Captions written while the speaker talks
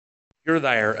You're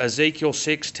there, Ezekiel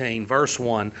 16, verse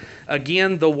 1.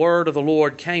 Again the word of the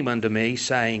Lord came unto me,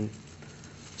 saying,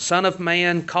 Son of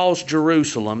man, cause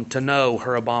Jerusalem to know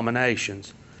her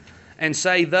abominations, and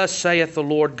say, Thus saith the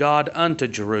Lord God unto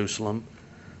Jerusalem,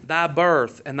 Thy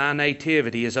birth and thy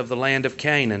nativity is of the land of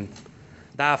Canaan.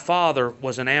 Thy father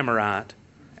was an Amorite,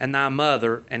 and thy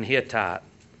mother an Hittite.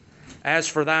 As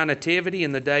for thy nativity,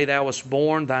 in the day thou wast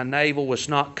born, thy navel was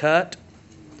not cut,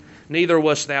 neither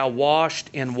wast thou washed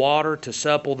in water to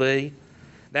supple thee.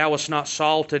 Thou wast not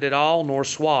salted at all, nor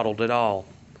swaddled at all.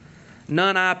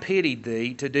 None I pitied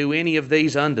thee to do any of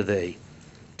these unto thee,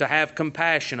 to have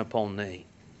compassion upon thee.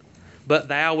 But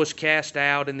thou wast cast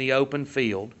out in the open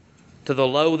field, to the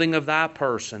loathing of thy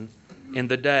person, in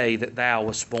the day that thou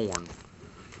wast born.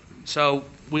 So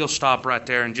we'll stop right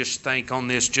there and just think on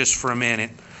this just for a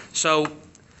minute. So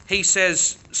he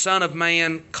says, Son of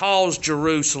man, cause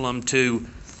Jerusalem to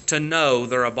know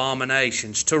their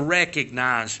abominations, to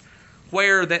recognize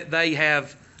where that they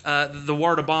have, the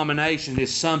word abomination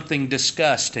is something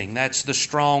disgusting. That's the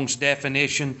Strong's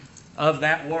definition of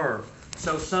that word.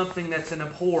 So something that's an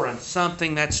abhorrence,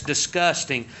 something that's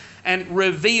disgusting, and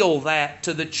reveal that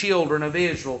to the children of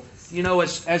Israel. You know,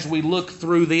 as we look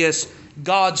through this,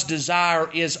 God's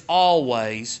desire is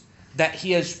always that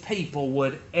His people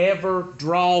would ever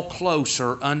draw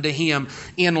closer unto Him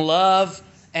in love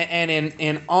and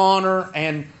in honor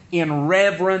and in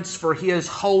reverence for His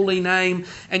holy name.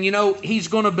 And you know, He's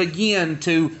going to begin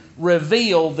to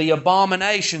reveal the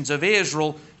abominations of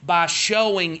Israel by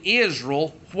showing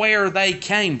Israel where they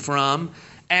came from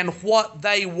and what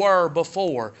they were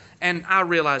before. And I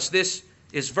realize this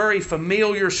is very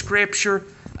familiar Scripture.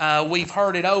 We've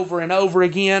heard it over and over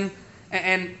again.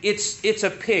 And it's a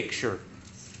picture.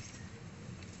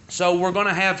 So we're going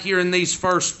to have here in these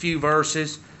first few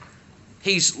verses,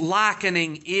 he's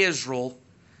likening Israel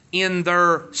in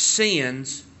their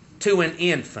sins to an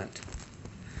infant.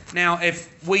 Now,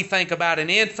 if we think about an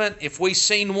infant, if we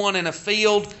seen one in a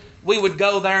field, we would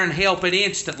go there and help it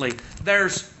instantly.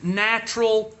 There's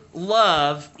natural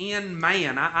love in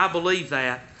man. I believe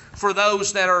that. For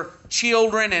those that are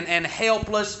children and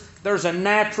helpless, there's a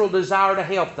natural desire to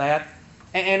help that.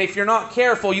 And if you're not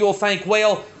careful, you'll think,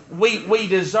 well, we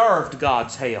deserved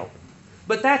God's help.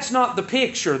 But that's not the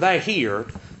picture they hear.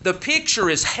 The picture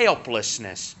is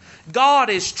helplessness. God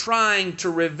is trying to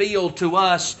reveal to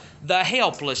us the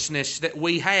helplessness that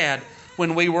we had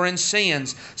when we were in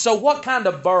sins. So what kind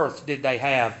of birth did they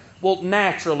have? Well,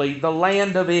 naturally, the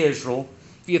land of Israel.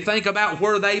 If you think about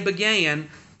where they began,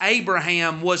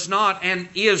 Abraham was not an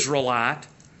Israelite.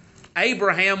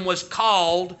 Abraham was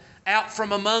called out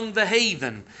from among the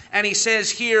heathen. And he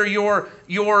says here,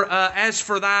 as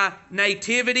for thy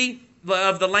nativity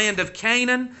of the land of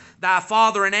Canaan, thy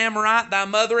father an Amorite, thy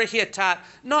mother a Hittite.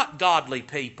 Not godly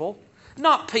people,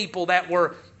 not people that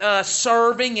were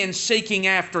serving and seeking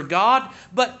after God,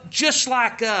 but just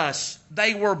like us,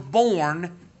 they were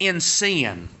born in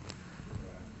sin.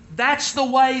 That's the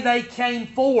way they came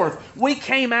forth. We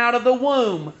came out of the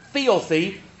womb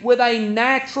filthy, with a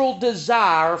natural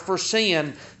desire for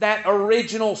sin. That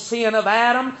original sin of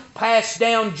Adam passed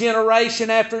down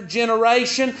generation after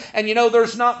generation. And you know,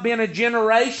 there's not been a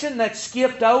generation that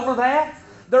skipped over that.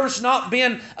 There's not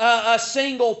been a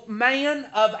single man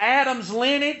of Adam's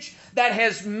lineage that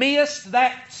has missed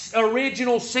that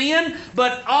original sin,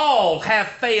 but all have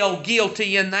failed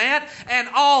guilty in that.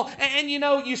 And you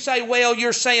know, you say, well,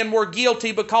 you're saying we're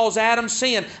guilty because Adam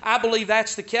sinned. I believe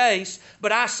that's the case.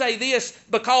 But I say this,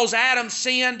 because Adam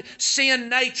sinned, sin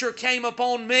nature came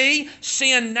upon me,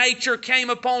 sin nature came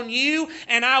upon you,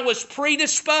 and I was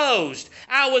predisposed.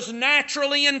 I was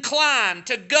naturally inclined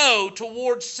to go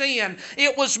towards sin.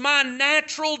 It was my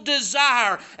natural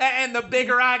desire. And the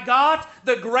bigger I got,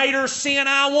 the greater sin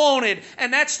I wanted.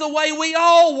 And that's the way we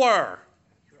all were.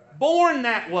 Born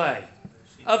that way,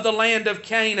 of the land of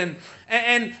Canaan.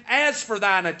 And as for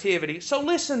thy nativity, so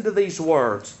listen to these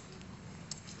words.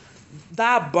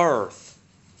 Thy birth.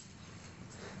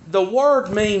 The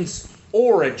word means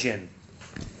origin,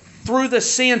 through the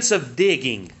sense of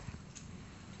digging.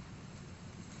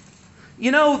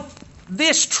 You know,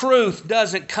 this truth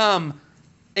doesn't come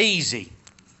easy.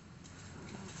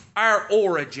 Our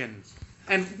origin.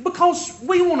 And because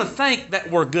we want to think that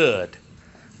we're good.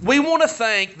 We want to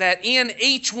think that in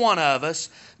each one of us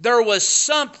there was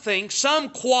something, some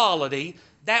quality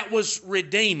that was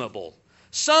redeemable.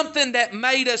 Something that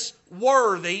made us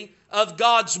worthy of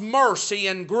God's mercy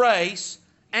and grace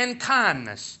and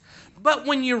kindness. But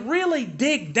when you really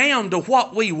dig down to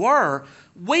what we were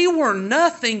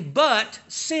nothing but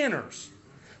sinners.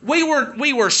 We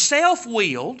were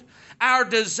self-willed. Our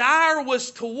desire was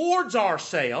towards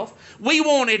ourselves. We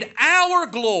wanted our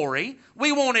glory.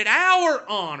 We wanted our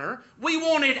honor. We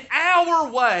wanted our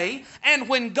way. And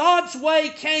when God's way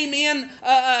came in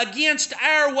against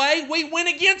our way, we went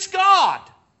against God.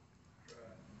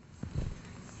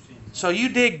 So you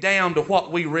dig down to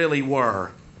what we really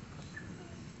were.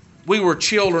 We were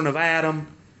children of Adam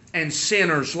and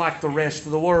sinners like the rest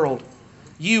of the world.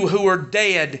 You who are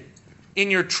dead in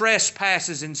your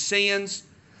trespasses and sins,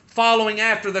 following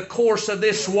after the course of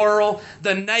this world,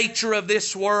 the nature of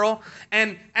this world.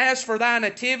 And as for thy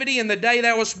nativity, in the day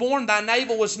thou wast born, thy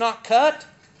navel was not cut.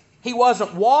 He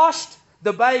wasn't washed.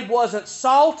 The babe wasn't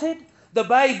salted. The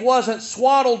babe wasn't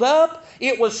swaddled up.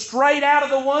 It was straight out of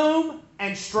the womb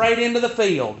and straight into the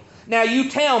field. Now you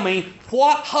tell me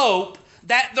what hope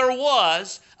that there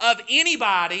was of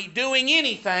anybody doing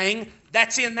anything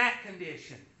that's in that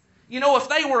condition. You know, if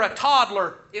they were a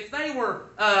toddler, if they were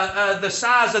the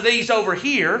size of these over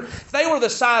here, if they were the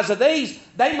size of these,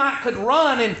 they could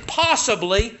run and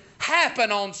possibly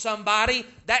happen on somebody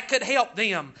that could help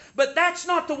them. But that's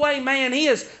not the way man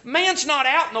is. Man's not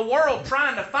out in the world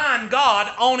trying to find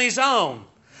God on his own.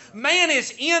 Man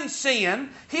is in sin.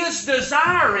 His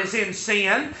desire is in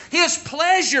sin. His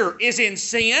pleasure is in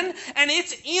sin. And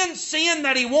it's in sin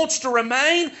that he wants to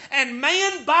remain. And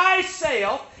man by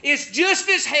himself is just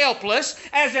as helpless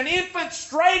as an infant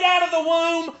straight out of the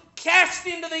womb, cast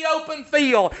into the open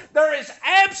field. There is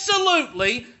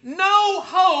absolutely no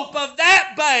hope of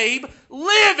that babe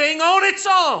living on its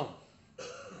own.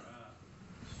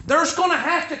 There's going to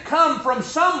have to come from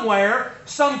somewhere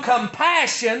some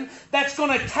compassion that's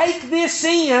going to take this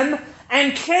in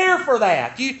and care for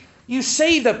that. You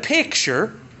see the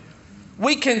picture.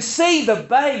 We can see the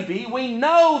baby. We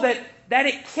know that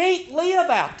it can't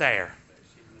live out there.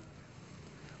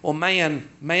 Well,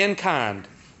 mankind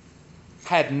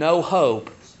had no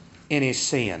hope in his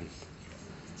sin.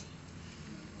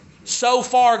 So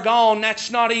far gone, that's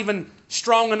not even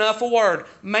strong enough a word.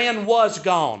 Man was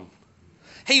gone.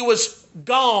 He was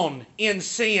gone in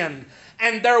sin,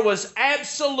 and there was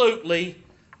absolutely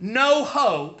no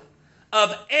hope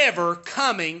of ever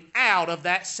coming out of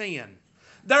that sin.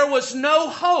 There was no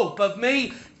hope of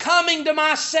me coming to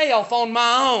myself on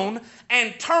my own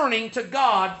and turning to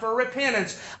God for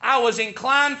repentance. I was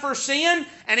inclined for sin,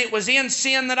 and it was in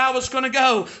sin that I was going to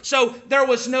go. So there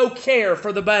was no care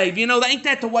for the babe. You know, ain't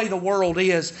that the way the world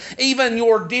is? Even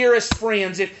your dearest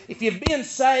friends, if you've been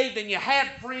saved and you had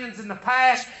friends in the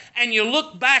past and you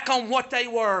look back on what they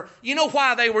were, you know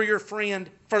why they were your friend?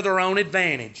 For their own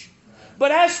advantage.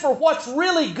 But as for what's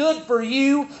really good for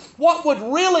you, what would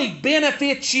really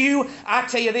benefit you, I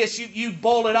tell you this, you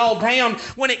boil it all down.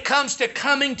 When it comes to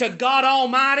coming to God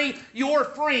Almighty, your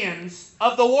friends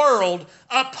of the world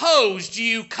opposed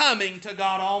you coming to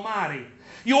God Almighty.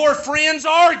 Your friends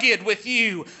argued with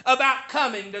you about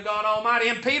coming to God Almighty.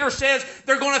 And Peter says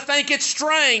they're going to think it's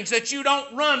strange that you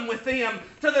don't run with them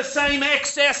to the same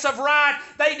excess of right.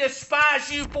 They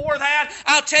despise you for that.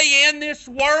 I'll tell you, in this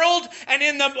world and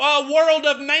in the world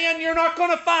of man, you're not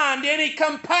going to find any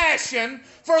compassion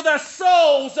for the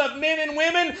souls of men and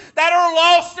women that are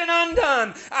lost and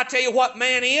undone. I tell you what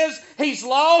man is. He's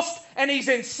lost and he's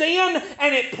in sin,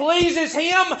 and it pleases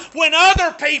him when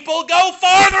other people go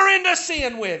farther into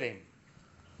sin with him.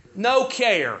 No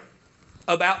care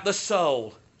about the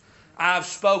soul. I've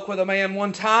spoke with a man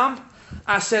one time.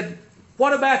 I said,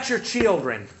 what about your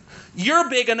children? You're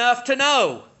big enough to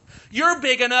know. You're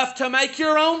big enough to make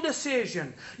your own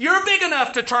decision. You're big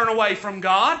enough to turn away from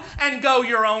God and go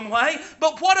your own way.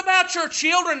 But what about your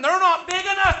children? They're not big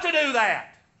enough to do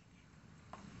that.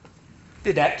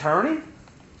 Did that turn him?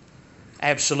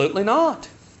 Absolutely not.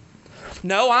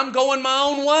 No, I'm going my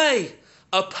own way.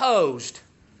 Opposed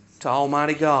to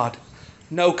Almighty God.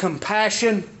 No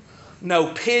compassion,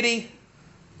 no pity,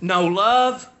 no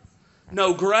love,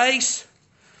 no grace.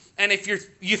 And if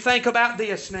you think about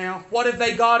this now, what have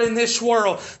they got in this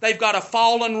world? They've got a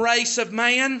fallen race of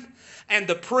man and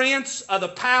the prince of the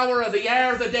power of the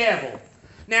air, the devil.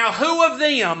 Now, who of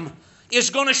them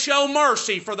is going to show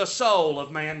mercy for the soul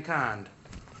of mankind?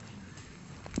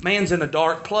 Man's in a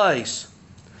dark place.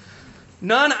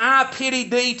 None I pity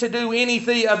thee to do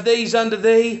anything of these unto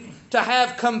thee, to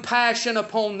have compassion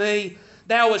upon thee.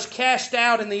 Thou wast cast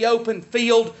out in the open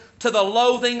field to the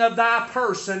loathing of thy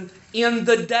person in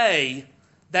the day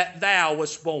that thou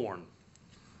wast born.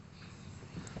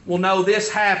 Well, no,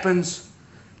 this happens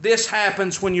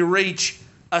when you reach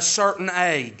a certain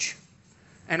age.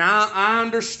 And I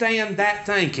understand that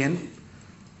thinking.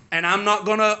 And I'm not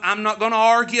gonna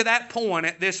argue that point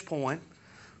at this point.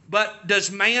 But does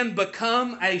man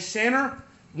become a sinner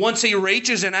once he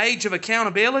reaches an age of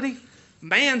accountability?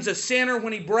 Man's a sinner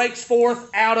when he breaks forth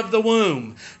out of the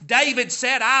womb. David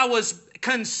said, I was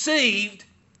conceived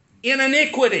in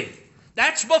iniquity.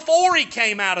 That's before he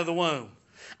came out of the womb.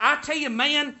 I tell you,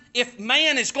 man, if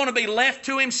man is going to be left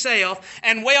to himself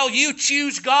and, well, you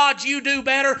choose God, you do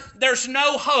better, there's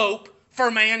no hope for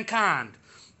mankind.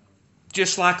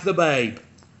 Just like the babe.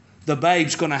 The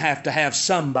babe's going to have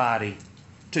somebody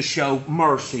to show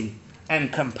mercy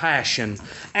and compassion.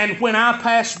 And when I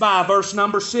passed by, verse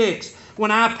number 6, when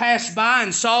I passed by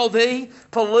and saw thee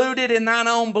polluted in thine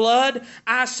own blood,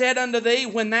 I said unto thee,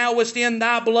 when thou wast in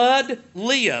thy blood,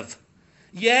 live.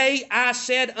 Yea, I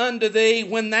said unto thee,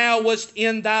 when thou wast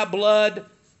in thy blood,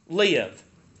 live.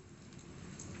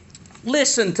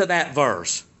 Listen to that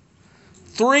verse.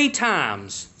 3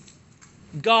 times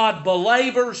God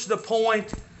belabors the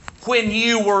point, when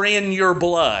you were in your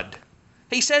blood.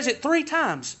 He says it 3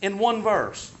 times in one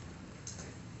verse,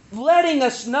 letting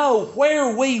us know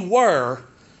where we were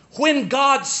when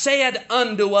God said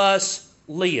unto us,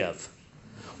 live.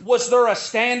 Was there a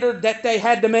standard that they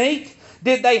had to meet?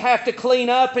 Did they have to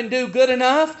clean up and do good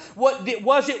enough?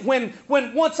 Was it when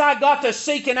once I got to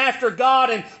seeking after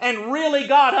God and really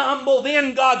got humble,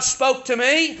 then God spoke to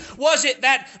me? Was it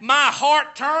that my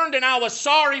heart turned and I was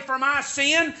sorry for my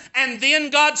sin and then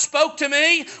God spoke to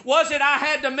me? Was it I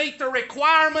had to meet the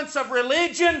requirements of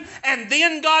religion and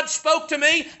then God spoke to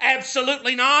me?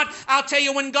 Absolutely not. I'll tell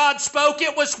you, when God spoke,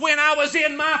 it was when I was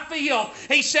in my field.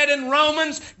 He said in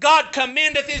Romans, God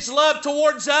commendeth His love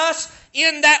towards us,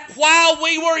 in that while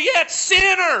we were yet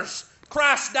sinners,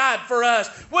 Christ died for us.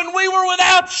 When we were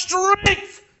without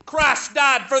strength, Christ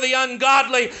died for the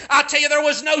ungodly. I tell you, there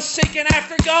was no seeking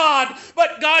after God,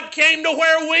 but God came to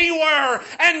where we were.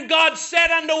 And God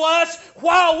said unto us,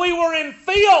 while we were in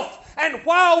filth, and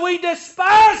while we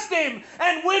despised Him,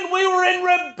 and when we were in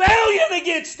rebellion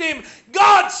against Him,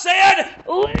 God said,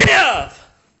 live.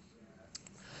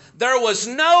 There was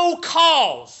no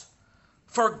cause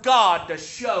for God to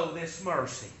show this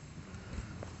mercy.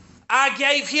 I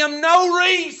gave Him no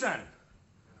reason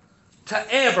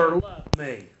to ever love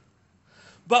me.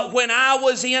 But when I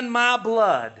was in my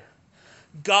blood,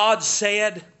 God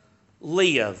said,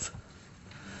 live.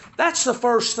 That's the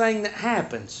first thing that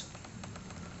happens.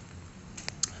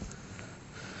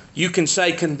 You can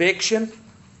say conviction.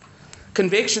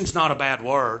 Conviction's not a bad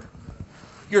word.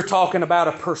 You're talking about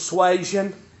a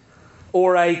persuasion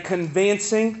or a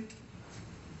convincing.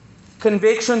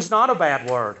 Conviction's not a bad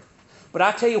word. But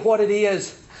I tell you what it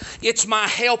is. It's my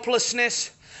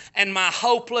helplessness and my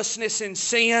hopelessness in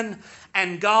sin,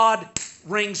 and God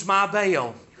rings my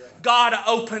bell. God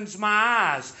opens my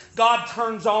eyes. God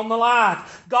turns on the light.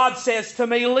 God says to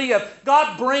me, live.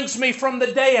 God brings me from the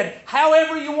dead.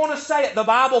 However you want to say it. The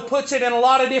Bible puts it in a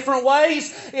lot of different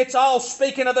ways. It's all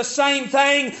speaking of the same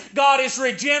thing. God is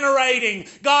regenerating.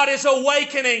 God is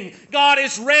awakening. God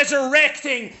is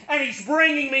resurrecting. And He's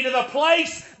bringing me to the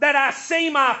place that I see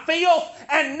my filth.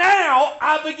 And now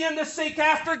I begin to seek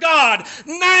after God.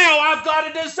 Now I've got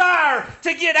a desire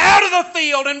to get out of the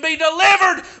field and be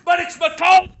delivered. But it's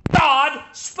because God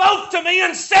spoke to me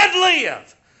and said,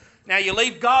 live. Now you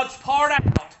leave God's part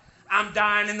out, I'm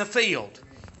dying in the field.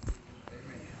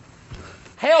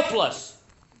 Helpless.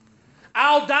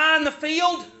 I'll die in the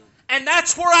field, and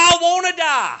that's where I want to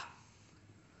die.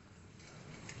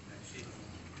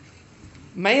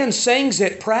 Man sings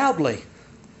it proudly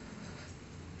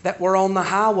that we're on the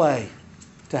highway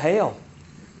to hell.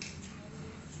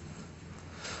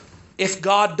 If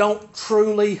God don't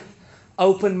truly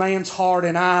open man's heart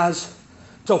and eyes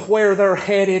to where they're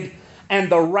headed and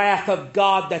the wrath of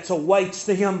God that awaits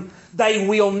them, they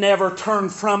will never turn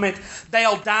from it.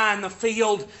 They'll die in the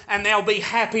field and they'll be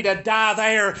happy to die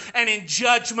there. And in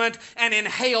judgment and in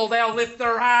hell they'll lift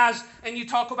their eyes. And you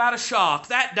talk about a shock.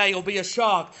 That day will be a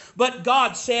shock. But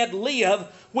God said, live,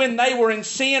 when they were in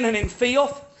sin and in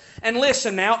filth. And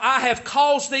listen now, I have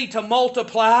caused thee to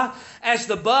multiply as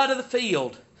the bud of the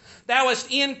field. Thou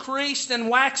hast increased and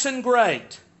waxen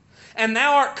great, and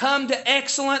thou art come to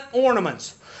excellent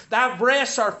ornaments. Thy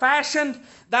breasts are fashioned,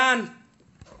 thine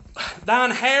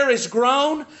hair is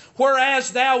grown,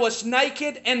 whereas thou wast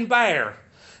naked and bare.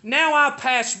 Now I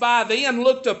passed by thee and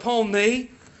looked upon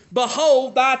thee.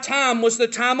 Behold, thy time was the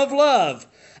time of love.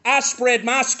 I spread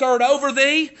my skirt over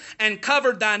thee and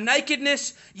covered thy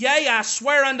nakedness. Yea, I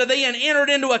swear unto thee and entered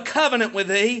into a covenant with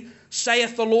thee,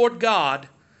 saith the Lord God,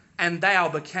 and thou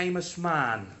becamest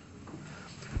mine.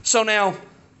 So now,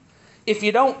 if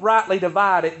you don't rightly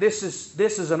divide it, this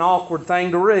is an awkward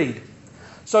thing to read.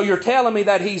 So you're telling me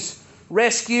that He's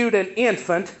rescued an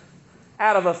infant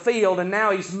out of a field and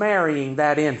now He's marrying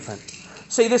that infant.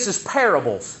 See, this is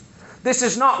parables. This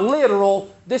is not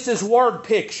literal. This is word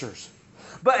pictures.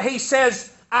 But he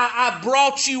says, I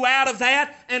brought you out of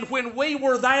that, and when we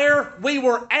were there, we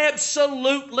were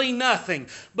absolutely nothing.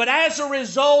 But as a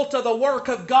result of the work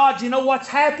of God, you know what's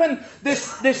happened?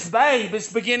 This babe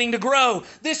is beginning to grow.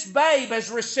 This babe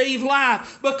has received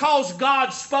life. Because God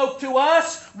spoke to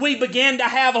us, we began to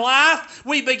have life.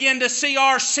 We began to see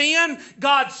our sin.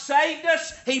 God saved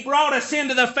us. He brought us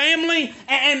into the family.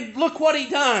 And look what He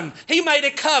done. He made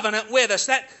a covenant with us.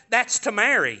 That's to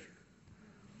marry.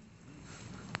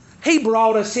 He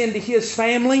brought us into His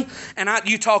family. And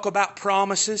you talk about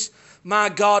promises. My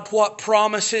God, what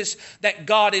promises that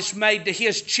God has made to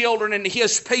His children and to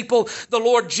His people. The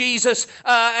Lord Jesus,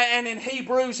 and in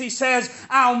Hebrews He says,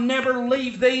 I'll never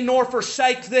leave thee nor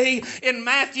forsake thee. In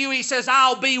Matthew He says,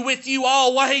 I'll be with you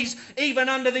always, even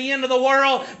unto the end of the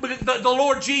world. But the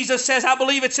Lord Jesus says, I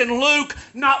believe it's in Luke,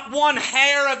 not one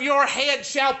hair of your head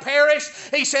shall perish.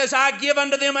 He says, I give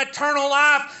unto them eternal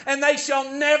life, and they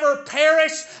shall never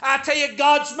perish. I tell you,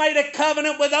 God's made a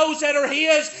covenant with those that are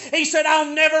His. He said,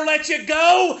 I'll never let you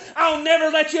go. I'll never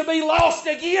let you be lost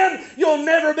again. You'll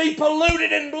never be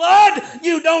polluted in blood.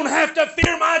 You don't have to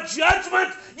fear my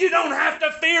judgment. You don't have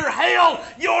to fear hell.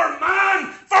 You're mine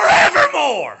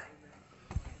forevermore.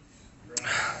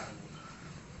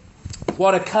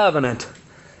 What a covenant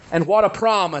and what a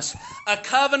promise. A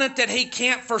covenant that He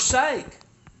can't forsake.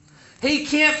 He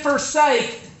can't forsake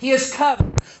His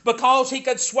covenant. Because He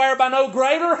could swear by no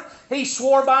greater, He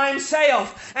swore by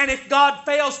Himself. And if God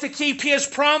fails to keep His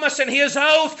promise and His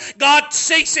oath, God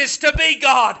ceases to be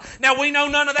God. Now we know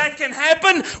none of that can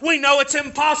happen. We know it's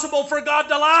impossible for God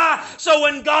to lie. So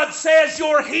when God says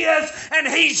you're His and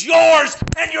He's yours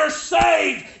and you're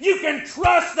saved, you can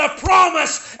trust the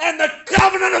promise and the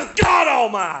covenant of God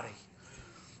Almighty.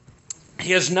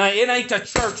 His name, it ain't the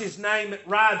church's name that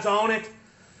rides on it.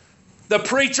 The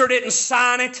preacher didn't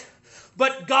sign it.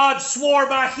 But God swore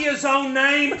by His own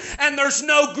name, and there's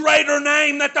no greater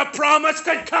name that the promise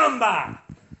could come by.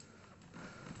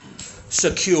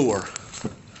 Secure.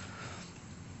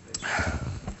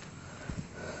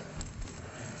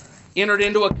 Entered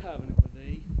into a covenant with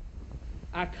thee.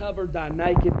 I covered thy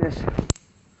nakedness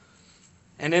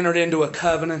and entered into a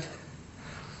covenant.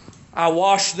 I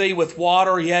washed thee with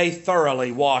water, yea,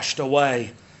 thoroughly washed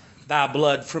away thy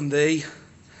blood from thee,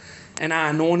 and I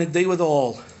anointed thee with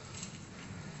oil.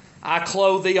 I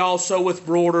clothed thee also with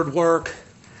broidered work,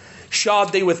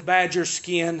 shod thee with badger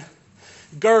skin,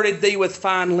 girded thee with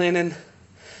fine linen,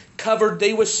 covered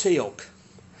thee with silk.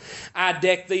 I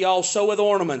decked thee also with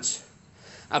ornaments.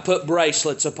 I put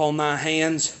bracelets upon thy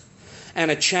hands,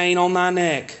 and a chain on thy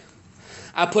neck.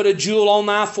 I put a jewel on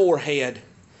thy forehead,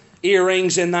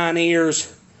 earrings in thine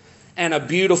ears, and a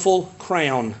beautiful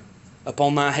crown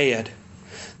upon thy head.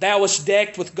 Thou wast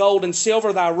decked with gold and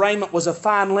silver. Thy raiment was of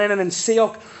fine linen and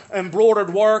silk,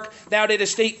 embroidered work. Thou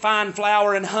didst eat fine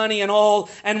flour and honey and oil,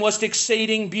 and wast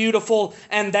exceeding beautiful,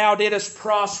 and thou didst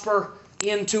prosper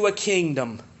into a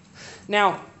kingdom.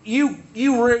 Now, you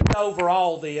read over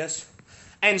all this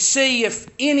and see if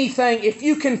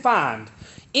you can find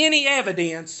any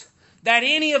evidence that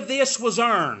any of this was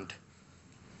earned.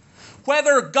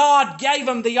 Whether God gave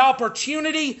them the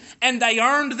opportunity and they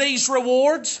earned these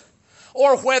rewards,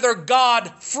 or whether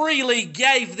God freely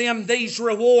gave them these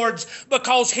rewards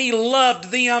because He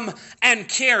loved them and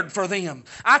cared for them.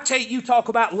 I tell you, you talk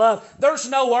about love. There's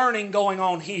no earning going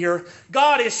on here.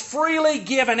 God is freely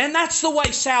given, and that's the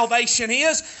way salvation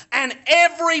is. And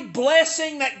every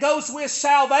blessing that goes with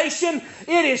salvation,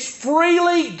 it is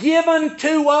freely given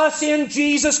to us in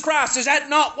Jesus Christ. Is that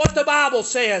not what the Bible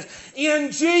says?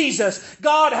 In Jesus,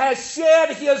 God has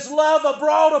shed His love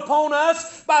abroad upon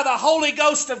us by the Holy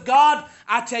Ghost of God.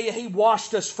 I tell you, He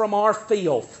washed us from our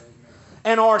filth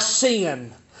and our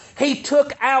sin. He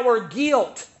took our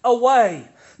guilt away.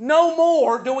 No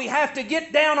more do we have to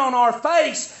get down on our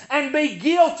face and be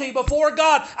guilty before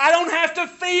God. I don't have to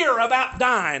fear about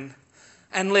dying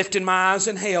and lifting my eyes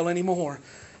in hell anymore.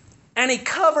 And He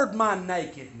covered my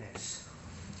nakedness.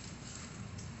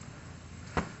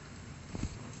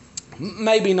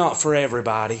 Maybe not for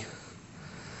everybody,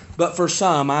 but for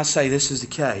some, I say this is the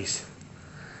case.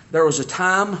 There was a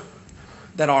time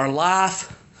that our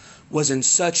life was in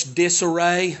such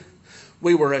disarray,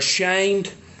 we were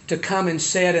ashamed to come and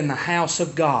sit in the house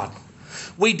of God.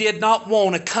 We did not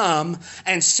want to come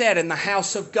and sit in the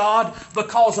house of God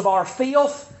because of our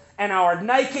filth and our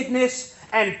nakedness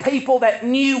and people that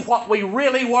knew what we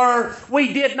really were.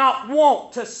 We did not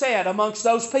want to sit amongst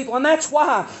those people, and that's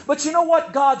why. But you know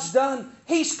what God's done?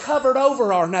 He's covered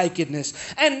over our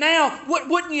nakedness. And now,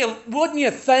 wouldn't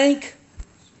you think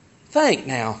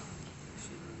now,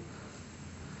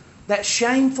 that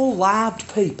shameful,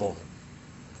 lived people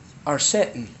are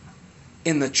sitting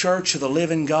in the church of the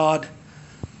living God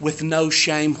with no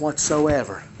shame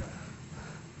whatsoever.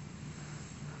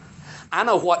 I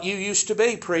know what you used to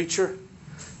be, preacher.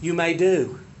 You may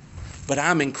do. But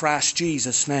I'm in Christ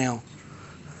Jesus now.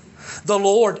 The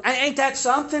Lord, ain't that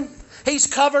something? He's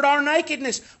covered our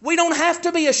nakedness. We don't have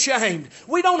to be ashamed.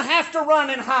 We don't have to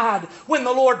run and hide when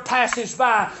the Lord passes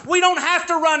by. We don't have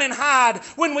to run and hide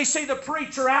when we see the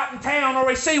preacher out in town or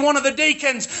we see one of the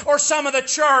deacons or some of the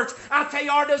church. I tell you,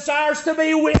 our desires to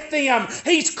be with them.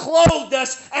 He's clothed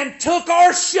us and took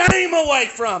our shame away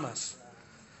from us.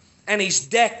 And He's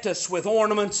decked us with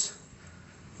ornaments,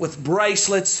 with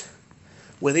bracelets,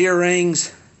 with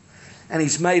earrings, and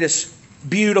He's made us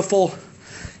beautiful.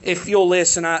 If you'll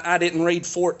listen, I didn't read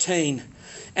 14.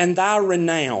 And thy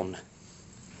renown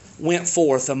went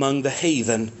forth among the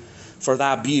heathen for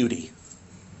thy beauty.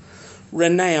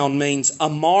 Renown means a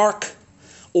mark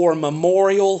or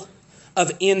memorial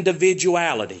of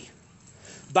individuality.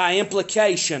 By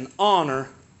implication, honor,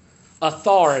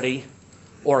 authority,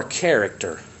 or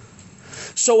character.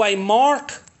 So a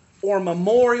mark or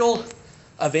memorial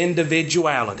of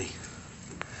individuality.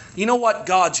 You know what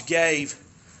God gave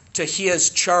to His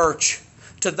church,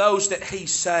 to those that He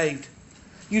saved?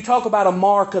 You talk about a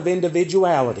mark of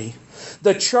individuality.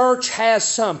 The church has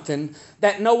something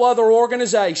that no other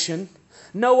organization,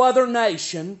 no other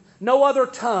nation, no other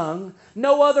tongue,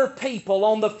 no other people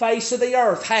on the face of the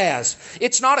earth has.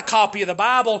 It's not a copy of the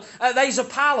Bible. There's a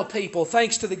pile of people,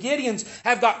 thanks to the Gideons,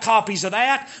 have got copies of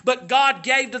that. But God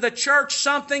gave to the church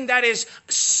something that is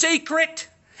secret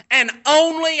and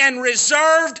only and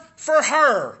reserved for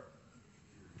her.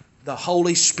 The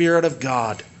Holy Spirit of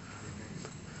God.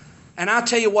 And I'll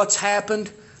tell you what's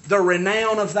happened. The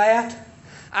renown of that.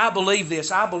 I believe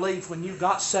this. I believe when you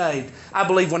got saved. I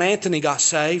believe when Anthony got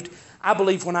saved. I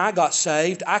believe when I got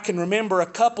saved. I can remember a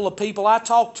couple of people I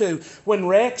talked to. When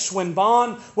Rex, when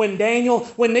Vaughn, when Daniel,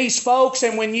 when these folks,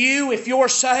 and when you, if you're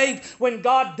saved, when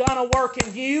God done a work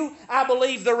in you, I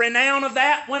believe the renown of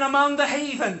that went among the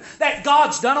heathen. That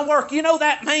God's done a work. You know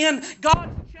that man?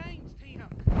 God changed him.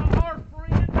 Our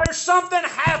friend, there's something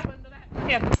happened to that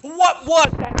man. What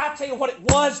was that? I tell you what it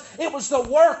was. It was the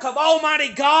work of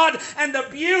Almighty God and the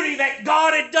beauty that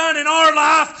God had done in our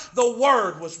life. The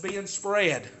Word was being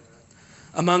spread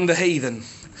among the heathen.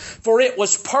 For it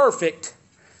was perfect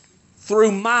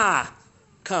through my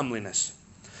comeliness,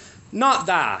 not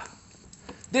thy.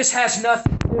 This has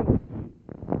nothing to do with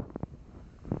you.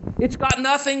 It's got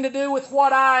nothing to do with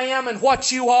what I am and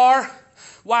what you are.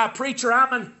 Why, preacher,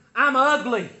 I'm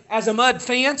ugly as a mud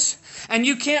fence, and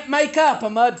you can't make up a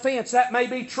mud fence. That may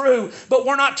be true, but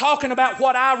we're not talking about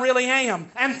what I really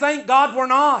am. And thank God we're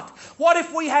not. What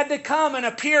if we had to come and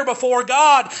appear before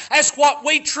God as what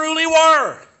we truly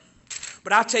were?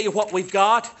 But I'll tell you what we've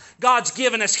got. God's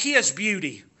given us His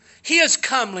beauty, His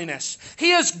comeliness,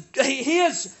 His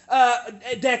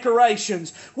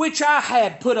decorations, which I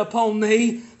had put upon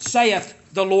thee,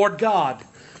 saith the Lord God.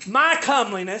 My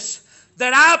comeliness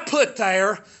that I put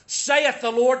there, saith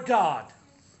the Lord God.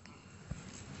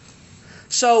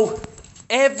 So,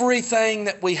 everything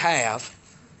that we have,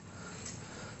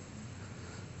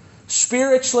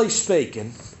 spiritually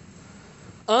speaking,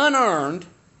 unearned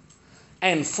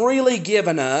and freely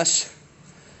given us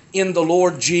in the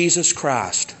Lord Jesus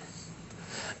Christ.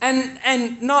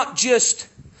 And not just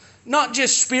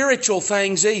spiritual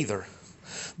things either.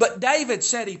 But David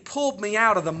said He pulled me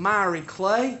out of the miry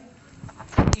clay.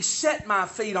 He set my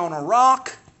feet on a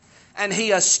rock, and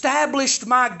He established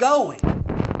my going.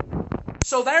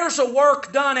 So there's a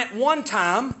work done at one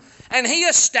time, and He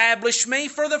established me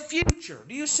for the future.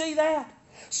 Do you see that?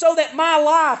 So that my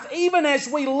life, even as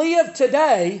we live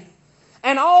today,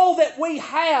 and all that we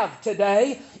have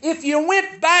today, if you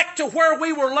went back to where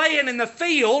we were laying in the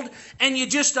field, and you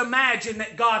just imagine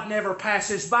that God never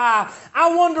passes by,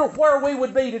 I wonder where we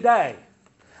would be today.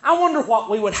 I wonder what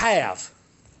we would have.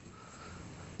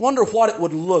 Wonder what it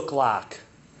would look like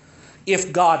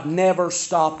if God never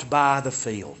stopped by the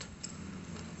field.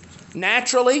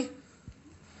 Naturally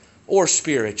or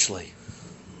spiritually.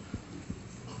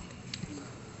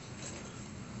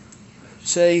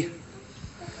 See,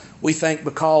 we think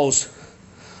because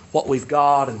what we've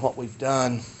got and what we've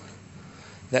done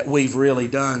that we've really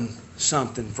done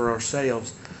something for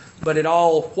ourselves. But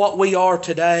what we are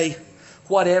today,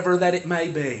 whatever that it may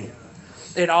be,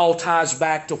 it all ties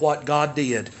back to what God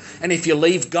did. And if you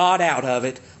leave God out of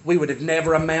it, we would have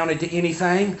never amounted to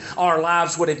anything. Our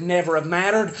lives would have never have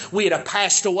mattered. We'd have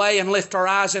passed away and left our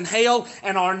eyes in hell,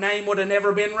 and our name would have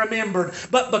never been remembered.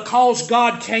 But because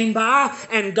God came by,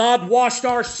 and God washed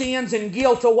our sins and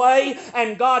guilt away,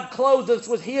 and God clothed us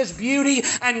with His beauty,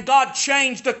 and God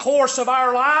changed the course of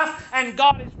our life, and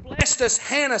God has blessed us,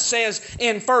 Hannah says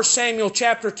in 1 Samuel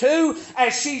chapter 2,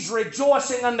 as she's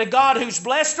rejoicing unto God who's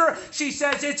blessed her, she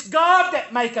says, it's God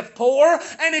that maketh poor,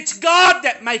 and it's God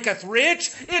that maketh rich.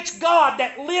 It's God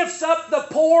that lifts up the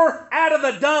poor out of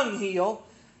the dunghill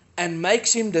and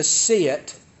makes him to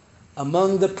sit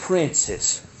among the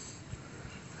princes.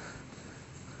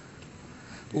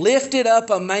 Lifted up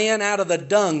a man out of the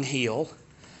dunghill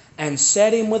and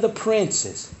set him with the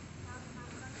princes.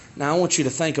 Now I want you to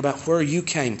think about where you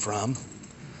came from.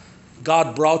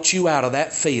 God brought you out of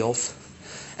that filth,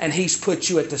 and He's put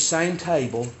you at the same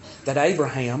table that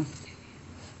Abraham,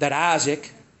 that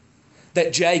Isaac,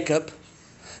 that Jacob,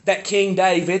 that King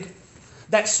David,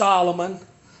 that Solomon,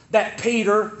 that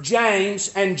Peter,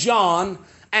 James, and John,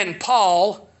 and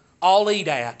Paul all eat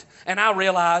at. And I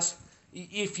realize,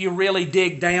 if you really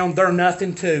dig down, they're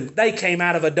nothing too. They came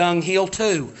out of a dunghill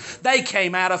too. They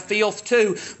came out of filth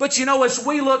too. But you know, as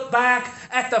we look back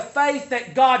at the faith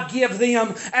that God gave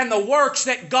them and the works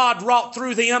that God wrought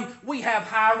through them, we have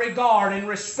high regard and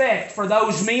respect for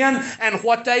those men and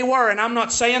what they were. And I'm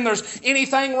not saying there's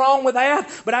anything wrong with that,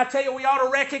 but I tell you, we ought to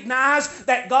recognize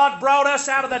that God brought us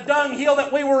out of the dunghill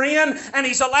that we were in, and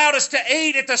He's allowed us to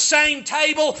eat at the same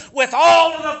table with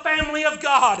all of the family of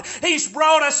God. He's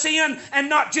brought us in and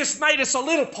not just made us a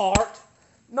little part,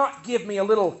 not give me a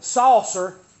little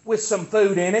saucer with some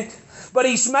food in it, but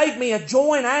He's made me a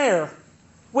joint heir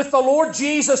with the Lord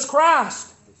Jesus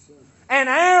Christ. An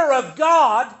heir of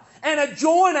God and a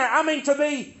joint heir. I mean,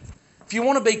 if you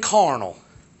want to be carnal,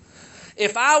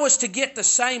 if I was to get the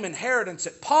same inheritance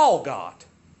that Paul got,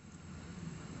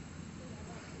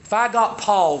 if I got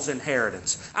Paul's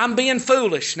inheritance, I'm being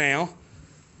foolish now,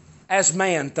 as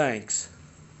man thinks.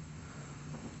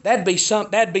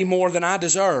 That'd be more than I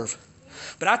deserve.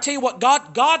 But I tell you what,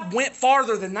 God went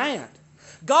farther than that.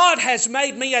 God has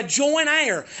made me a joint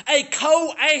heir, a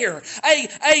co-heir,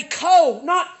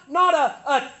 not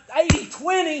a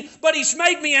 80-20, but He's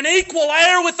made me an equal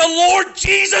heir with the Lord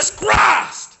Jesus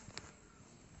Christ.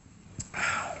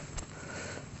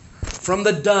 From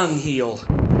the dunghill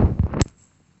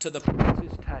to the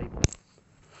prince's table.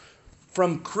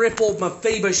 From crippled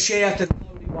Mephibosheth and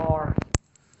Lodebar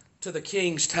to the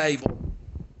king's table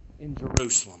in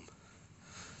Jerusalem.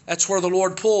 That's where the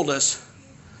Lord pulled us,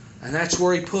 and that's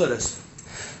where He put us.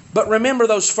 But remember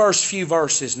those first few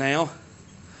verses now.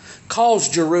 Cause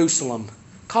Jerusalem,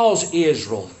 cause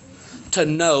Israel to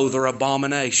know their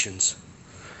abominations.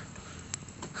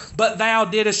 But thou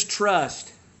didst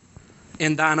trust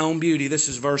in thine own beauty. This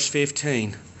is verse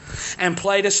 15. And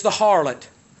playedst the harlot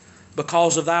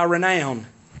because of thy renown,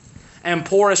 and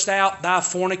pourest out thy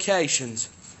fornications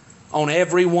on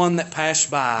every one that passed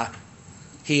by.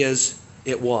 His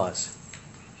it was.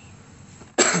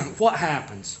 What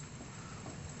happens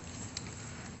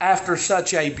after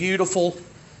such a beautiful,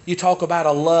 you talk about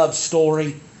a love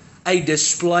story, a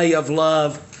display of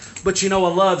love, but you know,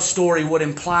 a love story would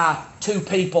imply two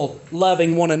people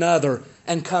loving one another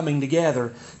and coming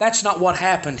together. That's not what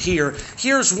happened here.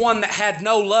 Here's one that had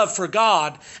no love for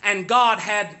God, and God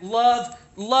had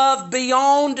love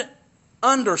beyond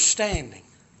understanding.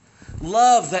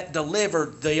 Love that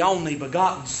delivered the only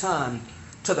begotten Son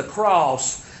to the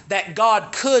cross, that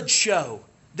God could show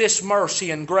this mercy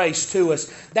and grace to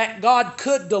us, that God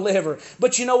could deliver.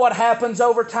 But you know what happens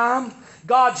over time?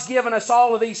 God's given us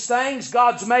all of these things.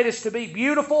 God's made us to be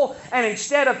beautiful. And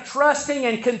instead of trusting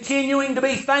and continuing to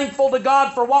be thankful to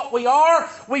God for what we are,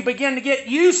 we begin to get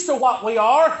used to what we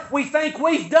are. We think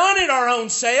we've done it our own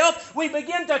self. We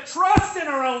begin to trust in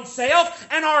our own self,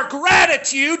 and our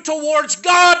gratitude towards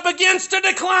God begins to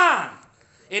decline.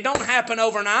 It don't happen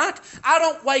overnight. I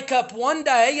don't wake up one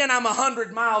day and I'm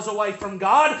 100 miles away from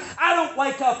God. I don't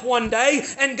wake up one day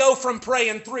and go from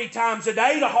praying 3 times a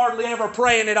day to hardly ever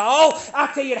praying at all. I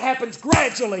tell you, it happens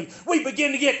gradually. We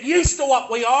begin to get used to what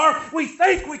we are. We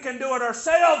think we can do it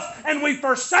ourselves, and we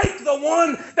forsake the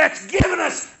one that's given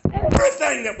us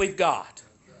everything that we've got.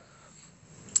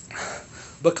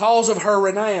 Because of her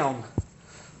renown,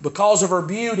 because of her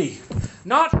beauty.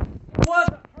 Not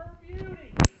wasn't her beauty.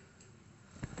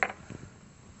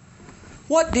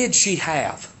 What did she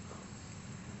have?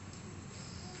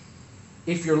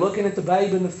 If you're looking at the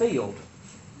babe in the field,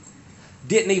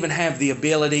 didn't even have the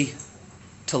ability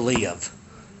to live.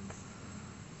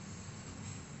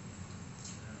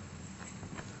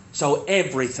 So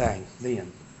everything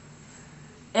then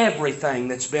Everything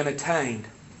that's been attained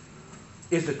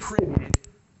is attributed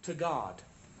to God.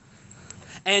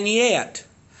 And yet,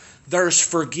 there's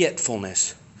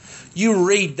forgetfulness. You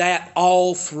read that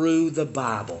all through the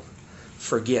Bible.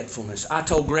 Forgetfulness. I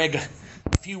told Greg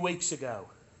a few weeks ago,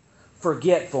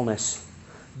 forgetfulness.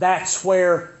 That's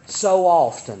where so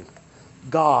often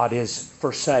God is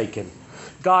forsaken.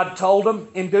 God told them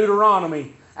in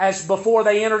Deuteronomy, as before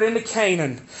they entered into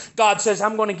Canaan, God says,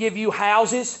 I'm going to give you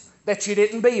houses that you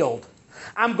didn't build.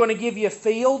 I'm going to give you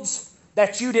fields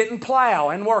that you didn't plow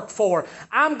and work for.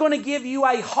 I'm going to give you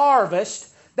a harvest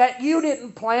that you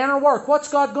didn't plan or work. What's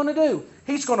God going to do?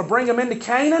 He's going to bring them into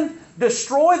Canaan,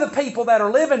 destroy the people that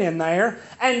are living in there,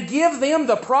 and give them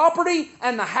the property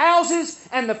and the houses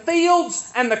and the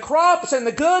fields and the crops and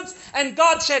the goods. And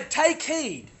God said, take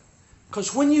heed.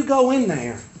 Because when you go in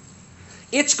there,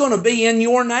 it's going to be in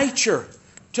your nature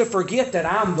to forget that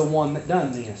I'm the one that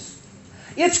done this.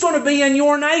 It's going to be in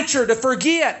your nature to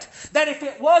forget that if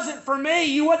it wasn't for me,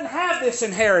 you wouldn't have this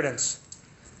inheritance.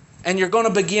 And you're going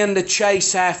to begin to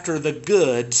chase after the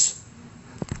goods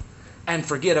and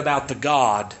forget about the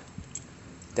God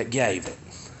that gave it.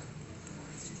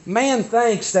 Man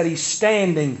thinks that he's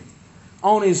standing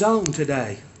on his own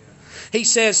today. He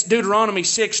says, Deuteronomy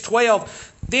 6:12,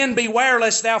 then beware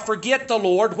lest thou forget the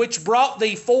Lord, which brought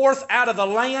thee forth out of the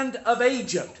land of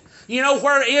Egypt. You know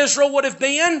where Israel would have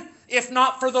been if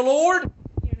not for the Lord?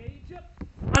 In Egypt,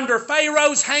 under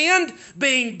Pharaoh's hand,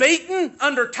 being beaten,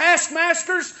 under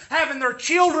taskmasters, having their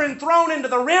children thrown into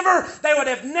the river. They would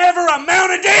have never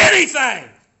amounted to anything.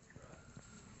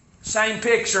 Same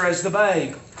picture as the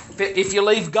babe. If you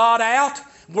leave God out,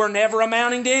 we're never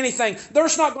amounting to anything.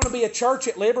 There's not going to be a church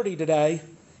at Liberty today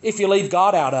if you leave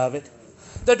God out of it.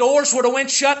 The doors would have went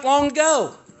shut long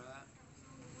ago.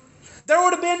 There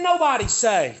would have been nobody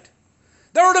saved.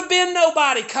 There would have been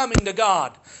nobody coming to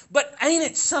God. But ain't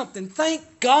it something?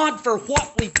 Thank God for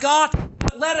what we've got.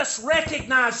 But let us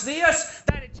recognize this,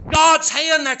 that it's God's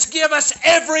hand that's give us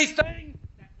everything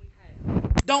that we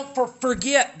have. Don't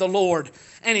forget the Lord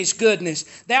and His goodness.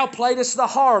 Thou playedest the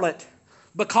harlot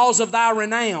because of thy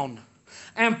renown,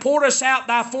 and pouredest out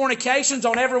thy fornications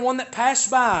on everyone that passed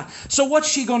by. So what's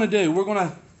she going to do?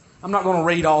 I'm not going to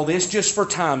read all this just for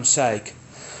time's sake.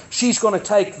 She's going to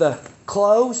take the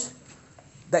clothes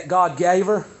that God gave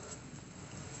her,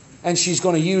 and she's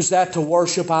going to use that to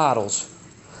worship idols.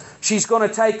 She's going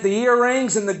to take the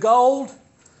earrings and the gold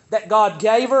that God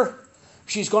gave her.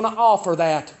 She's going to offer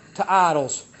that to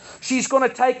idols. She's going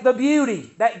to take the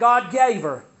beauty that God gave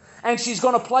her, and she's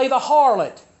going to play the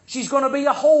harlot. She's going to be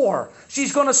a whore.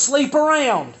 She's going to sleep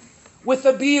around with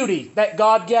the beauty that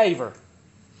God gave her.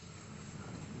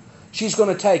 She's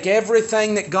going to take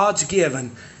everything that God's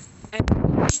given.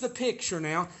 And here's the picture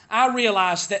now. I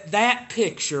realize that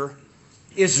picture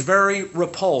is very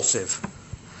repulsive.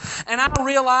 And I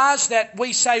realize that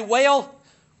we say, well,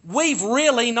 we've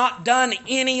really not done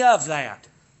any of that.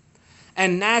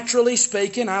 And naturally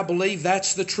speaking, I believe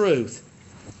that's the truth.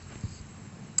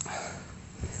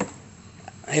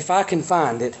 If I can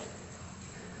find it,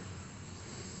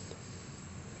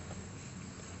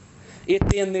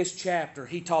 it's in this chapter.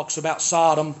 He talks about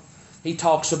Sodom. He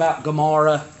talks about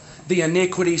Gomorrah, the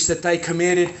iniquities that they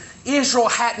committed. Israel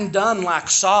hadn't done like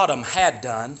Sodom had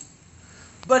done,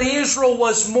 but Israel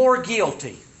was more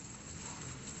guilty.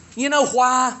 You know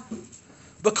why?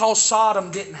 Because Sodom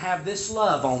didn't have this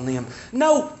love on them.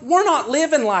 No, we're not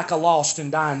living like a lost and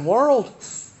dying world.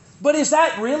 But is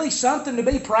that really something to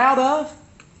be proud of?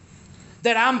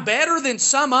 That I'm better than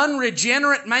some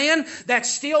unregenerate man that's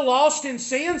still lost in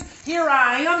sins? Here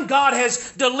I am. God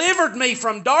has delivered me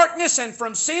from darkness and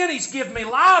from sin. He's given me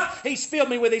life. He's filled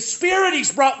me with His Spirit.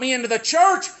 He's brought me into the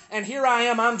church. And here I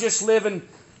am. I'm just living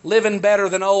better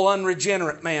than old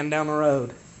unregenerate man down the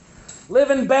road.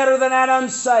 Living better than that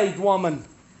unsaved woman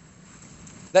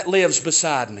that lives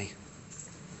beside me.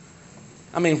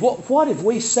 I mean, what have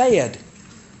we said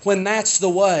when that's the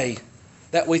way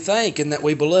that we think and that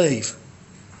we believe?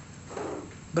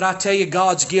 But I tell you,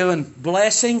 God's given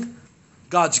blessing,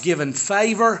 God's given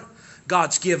favor,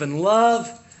 God's given love,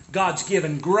 God's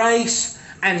given grace,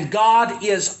 and God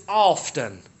is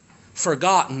often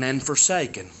forgotten and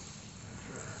forsaken.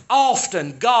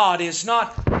 Often God is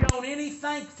not shown any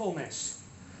thankfulness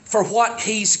for what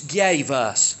He's gave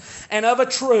us. And of a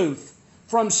truth,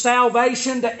 from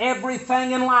salvation to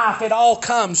everything in life, it all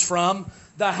comes from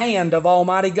the hand of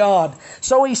Almighty God.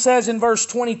 So He says in verse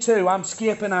 22, I'm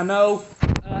skipping, I know,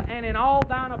 and in all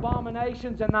thine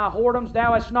abominations and thy whoredoms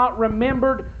thou hast not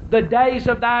remembered the days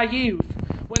of thy youth,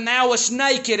 when thou wast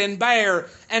naked and bare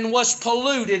and wast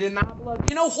polluted in thy blood.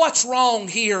 You know what's wrong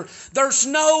here? There's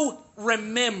no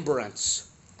remembrance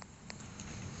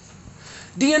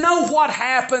Do you know what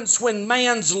happens when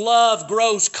man's love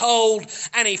grows cold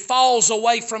and he falls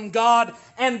away from God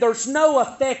and there's no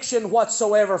affection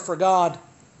whatsoever for God?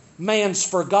 Man's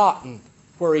forgotten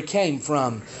where he came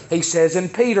from. He says in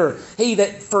Peter, he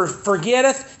that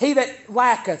forgetteth, he that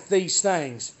lacketh these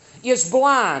things, is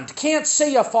blind, can't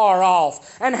see afar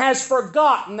off, and has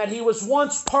forgotten that he was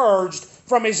once purged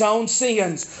from his own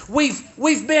sins.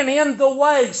 We've been in the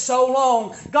way so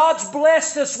long. God's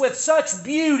blessed us with such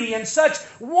beauty and such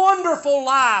wonderful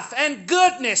life and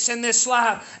goodness in this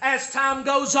life. As time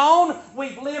goes on,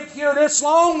 we've lived here this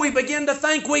long, we begin to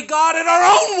think we got it our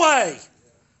own way.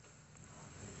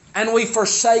 And we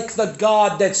forsake the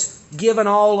God that's given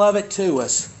all of it to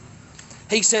us.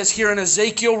 He says here in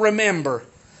Ezekiel, remember.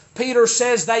 Peter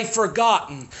says they've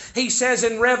forgotten. He says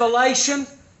in Revelation,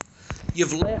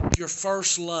 you've left your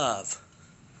first love.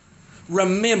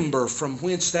 Remember from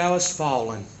whence thou hast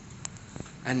fallen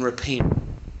and repent.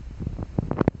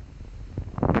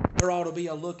 There ought to be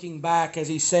a looking back, as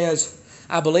he says,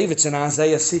 I believe it's in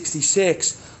Isaiah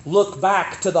 66, look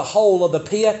back to the hole of the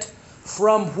pit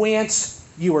from whence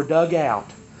you were dug out.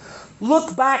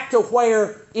 Look back to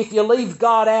where, if you leave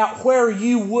God out, where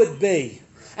you would be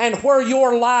and where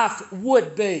your life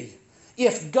would be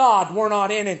if God were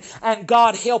not in it. And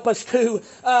God help us to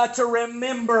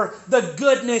remember the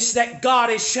goodness that God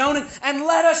has shown it, and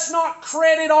let us not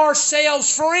credit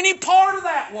ourselves for any part of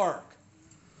that work.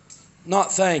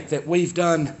 Not think that we've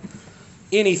done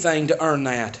anything to earn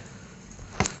that.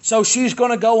 So she's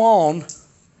going to go on.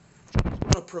 She's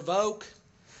going to provoke.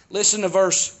 Listen to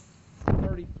verse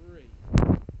 33.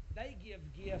 They give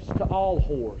gifts to all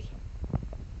whores,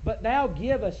 but thou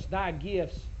givest thy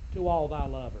gifts to all thy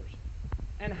lovers,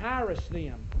 and hirest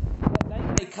them,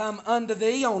 that they may come unto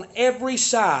thee on every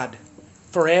side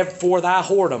for thy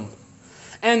whoredom.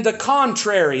 And the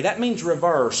contrary, that means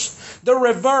reverse. The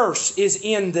reverse is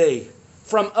in thee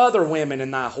from other women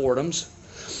in thy whoredoms,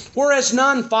 whereas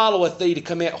none followeth thee to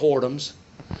commit whoredoms.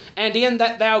 And in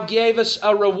that thou gavest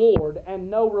a reward, and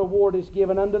no reward is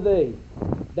given unto thee.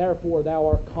 Therefore thou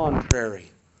art contrary.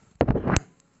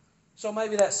 So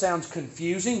maybe that sounds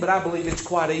confusing, but I believe it's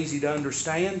quite easy to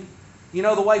understand. You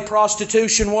know the way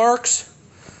prostitution works?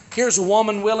 Here's a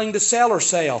woman willing to sell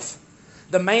herself.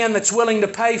 The man that's willing to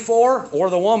pay for her, or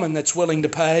the woman that's willing to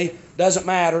pay, doesn't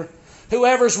matter.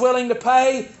 Whoever's willing to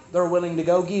pay, they're willing to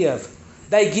go give.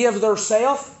 They give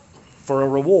theirself for a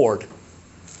reward.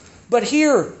 But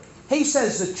here, he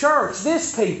says the church,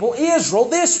 this people, Israel,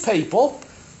 this people,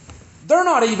 they're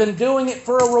not even doing it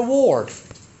for a reward.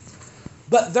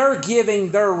 But they're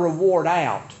giving their reward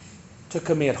out to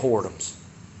commit whoredoms.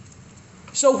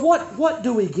 So what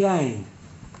do we gain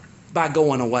by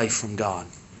going away from God?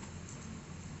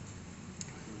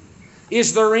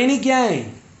 Is there any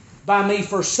gain by me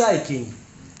forsaking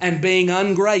and being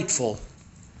ungrateful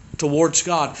towards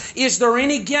God? Is there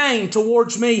any gain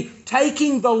towards me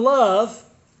taking the love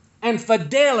and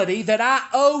fidelity that I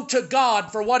owe to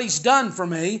God for what He's done for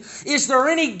me? Is there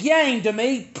any gain to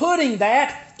me putting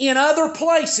that in other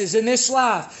places in this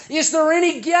life? Is there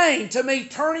any gain to me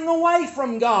turning away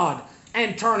from God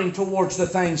and turning towards the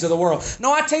things of the world?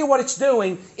 No, I tell you what it's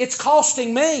doing. It's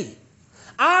costing me.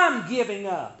 I'm giving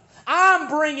up. I'm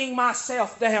bringing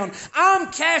myself down.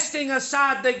 I'm casting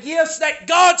aside the gifts that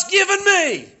God's given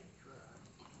me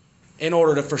in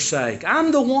order to forsake.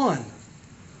 I'm the one.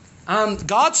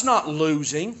 God's not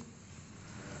losing,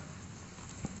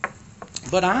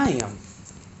 but I am.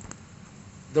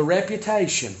 The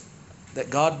reputation that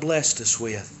God blessed us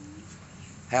with,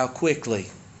 how quickly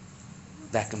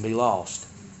that can be lost.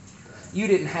 You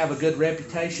didn't have a good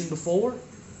reputation before,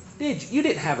 did you? You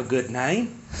didn't have a good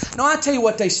name. No, I tell you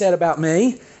what they said about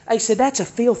me. They said, that's a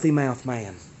filthy mouth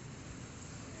man.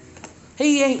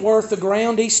 He ain't worth the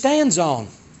ground he stands on.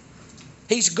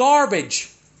 He's garbage.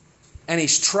 And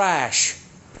he's trash.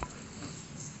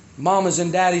 Mamas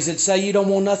and daddies that say you don't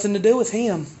want nothing to do with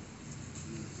him.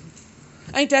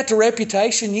 Ain't that the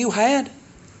reputation you had?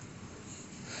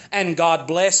 And God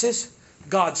blesses,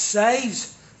 God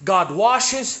saves, God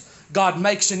washes, God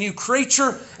makes a new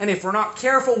creature. And if we're not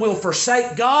careful, we'll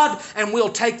forsake God and we'll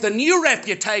take the new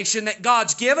reputation that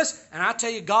God's given us. And I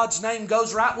tell you, God's name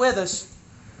goes right with us.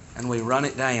 And we run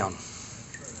it down.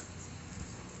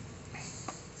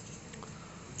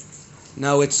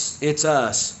 No, it's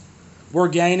us. We're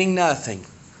gaining nothing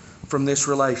from this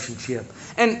relationship.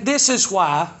 And this is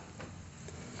why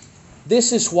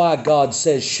God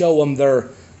says, show them their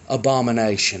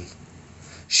abomination.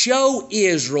 Show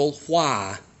Israel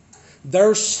why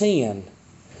their sin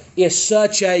is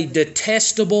such a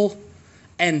detestable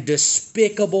and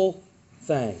despicable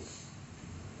thing.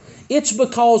 It's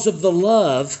because of the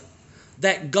love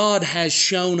that God has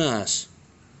shown us.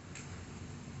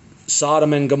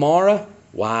 Sodom and Gomorrah,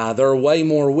 why, they're way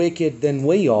more wicked than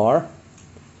we are.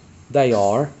 They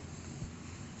are.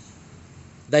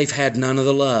 They've had none of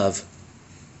the love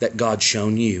that God's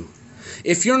shown you.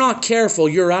 If you're not careful,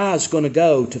 your eye's going to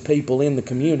go to people in the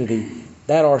community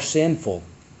that are sinful,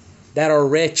 that are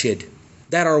wretched,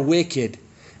 that are wicked,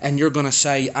 and you're going to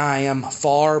say, I am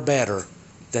far better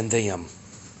than them.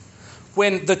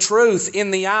 When the truth,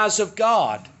 in the eyes of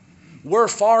God, we're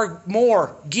far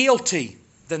more guilty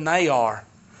than they are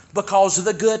because of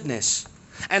the goodness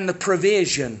and the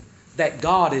provision that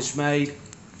God has made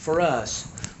for us.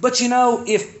 But you know,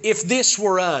 if this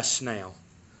were us now,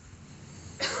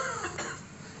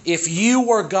 if you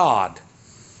were God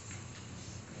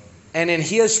and in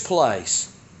His place,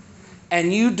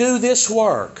 and you do this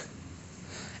work,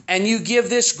 and you give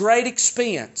this great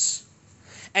expense,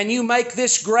 and you make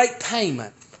this great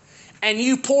payment, and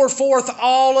you pour forth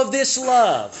all of this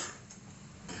love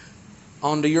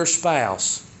onto your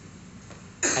spouse,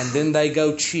 and then they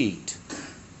go cheat,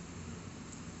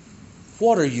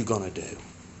 what are you going to do?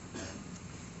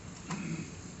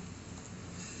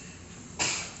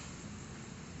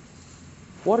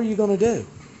 What are you going to do?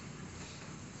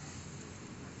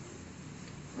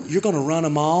 You're going to run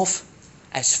them off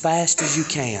as fast as you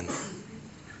can.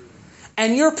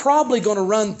 And you're probably going to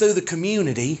run through the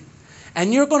community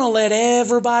and you're going to let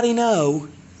everybody know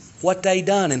what they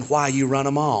done and why you run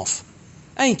them off.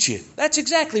 Ain't you? That's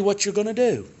exactly what you're going to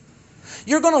do.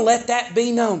 You're going to let that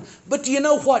be known. But do you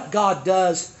know what God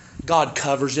does? God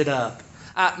covers it up.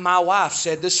 My wife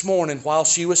said this morning while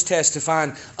she was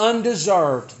testifying,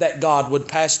 undeserved that God would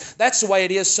pass. That's the way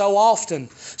it is so often.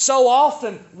 So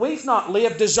often we've not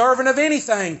lived deserving of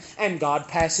anything, and God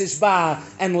passes by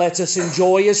and lets us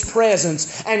enjoy His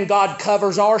presence, and God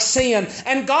covers our sin,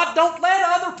 and God don't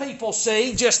let other people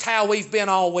see just how we've been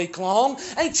all week long.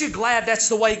 Ain't you glad that's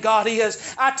the way God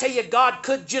is? I tell you, God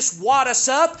could just wad us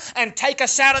up and take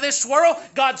us out of this world.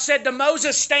 God said to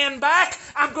Moses, stand back,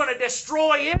 I'm going to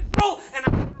destroy Israel, and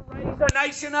I'm going to raise a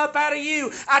nation up out of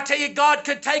you. I tell you, God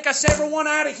could take us everyone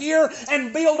out of here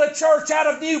and build a church out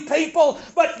of new people,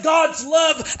 but God's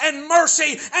love and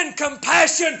mercy and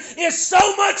compassion is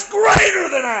so much greater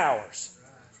than ours.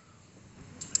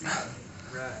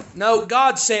 No,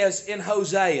 God says in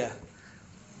Hosea,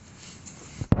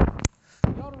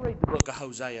 you ought to read the book of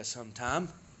Hosea sometime.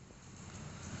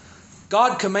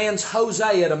 God commands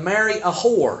Hosea to marry a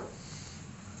whore.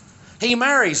 He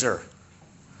marries her.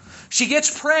 She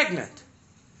gets pregnant,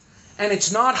 and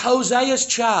it's not Hosea's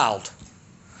child.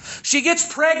 She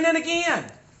gets pregnant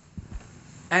again,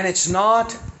 and it's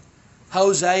not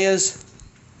Hosea's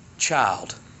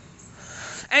child.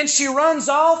 And she runs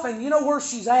off, and you know where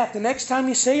she's at the next time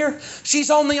you see her?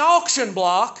 She's on the auction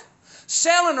block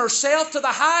selling herself to the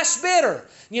highest bidder.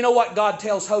 You know what God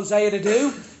tells Hosea to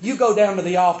do? You go down to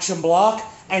the auction block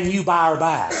and you buy her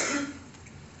back.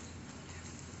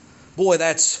 Boy,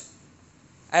 that's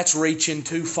reaching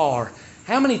too far.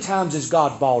 How many times has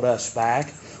God bought us back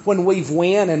when we've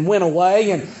went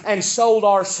away and sold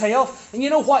ourselves? And you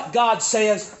know what God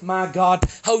says? My God,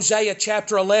 Hosea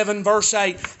chapter 11 verse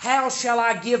 8, how shall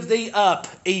I give thee up,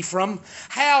 Ephraim?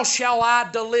 How shall I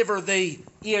deliver thee,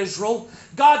 Israel?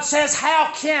 God says,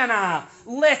 how can I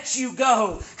let you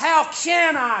go? How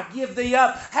can I give thee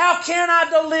up? How can I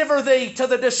deliver thee to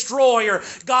the destroyer?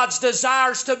 God's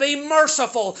desire is to be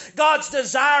merciful. God's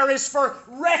desire is for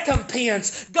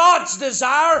recompense. God's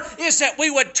desire is that we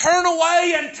would turn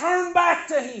away and turn back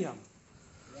to Him.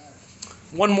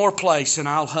 One more place and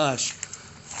I'll hush.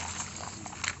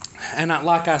 And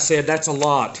like I said, that's a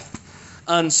lot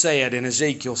unsaid in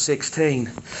Ezekiel 16.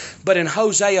 But in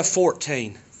Hosea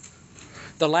 14,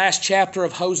 the last chapter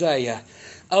of Hosea,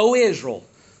 O Israel,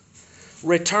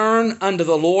 return unto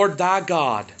the Lord thy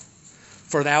God,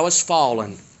 for thou hast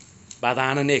fallen by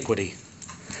thine iniquity.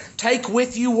 Take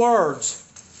with you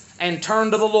words and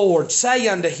turn to the Lord. Say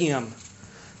unto Him,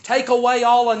 take away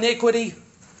all iniquity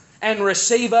and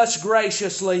receive us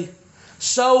graciously.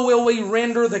 So will we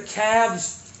render the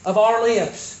calves of our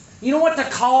lips. You know what the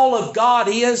call of God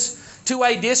is to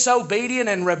a disobedient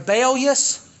and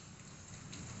rebellious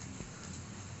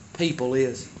people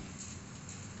is?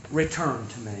 Return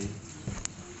to me.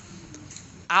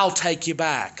 I'll take you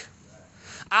back.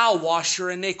 I'll wash your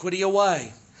iniquity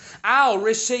away. I'll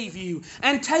receive you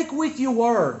and take with you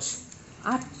words.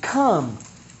 Come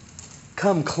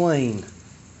clean.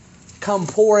 Come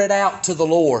pour it out to the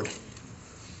Lord.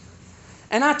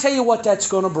 And I tell you what that's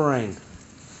going to bring.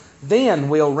 Then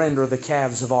we'll render the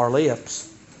calves of our lips.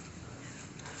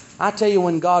 I tell you,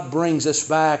 when God brings us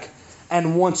back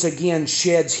and once again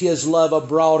sheds His love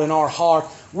abroad in our heart,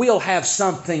 we'll have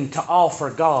something to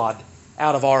offer God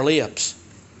out of our lips.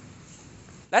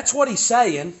 That's what He's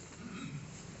saying.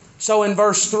 So in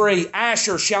verse 3,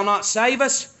 Asher shall not save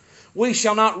us. We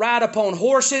shall not ride upon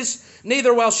horses,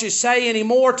 neither will she say any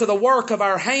more to the work of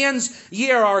our hands,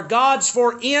 Ye are our gods,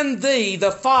 for in Thee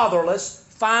the fatherless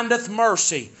findeth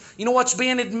mercy. You know what's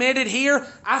being admitted here?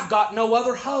 I've got no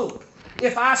other hope.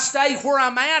 If I stay where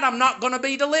I'm at, I'm not going to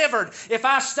be delivered. If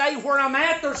I stay where I'm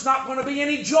at, there's not going to be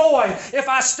any joy. If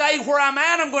I stay where I'm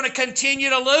at, I'm going to continue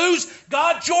to lose.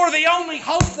 God, You're the only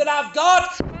hope that I've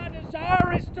got. My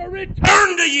desire is to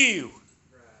return to You.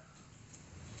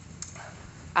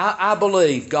 I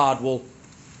believe God will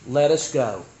let us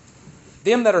go.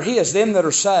 Them that are His, them that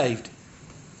are saved,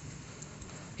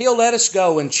 He'll let us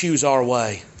go and choose our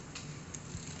way.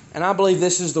 And I believe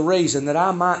this is the reason, that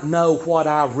I might know what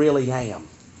I really am.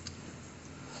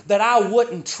 That I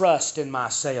wouldn't trust in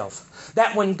myself.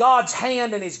 That when God's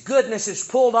hand and His goodness is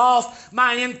pulled off,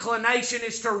 my inclination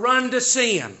is to run to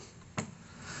sin.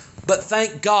 But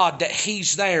thank God that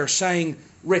He's there saying,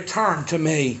 return to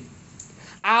Me.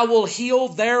 I will heal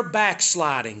their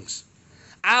backslidings.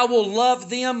 I will love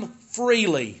them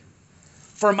freely,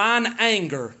 for mine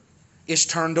anger is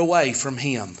turned away from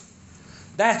Him.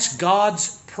 That's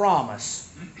God's promise.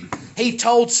 He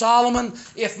told Solomon,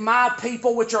 if my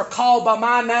people which are called by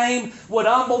my name would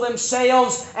humble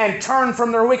themselves and turn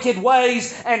from their wicked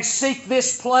ways and seek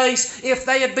this place, if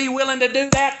they'd be willing to do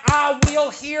that, I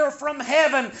will hear from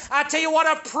heaven. I tell you what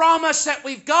a promise that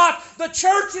we've got. The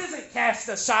church isn't cast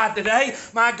aside today.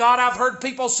 My God, I've heard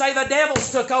people say the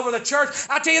devil's took over the church.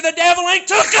 I tell you, the devil ain't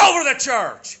took over the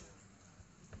church.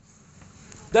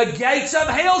 The gates of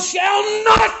hell shall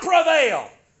not prevail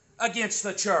against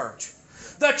the church.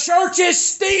 The church is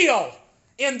still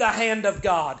in the hand of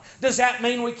God. Does that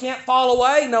mean we can't fall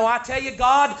away? No, I tell you,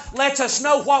 God lets us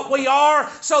know what we are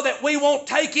so that we won't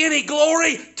take any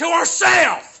glory to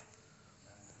ourselves.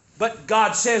 But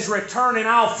God says, return and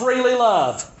I'll freely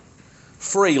love.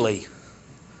 Freely.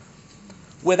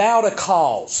 Without a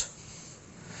cause.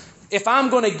 If I'm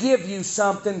going to give you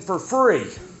something for free,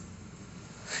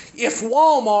 if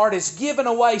Walmart is giving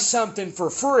away something for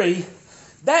free,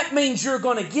 that means you're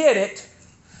going to get it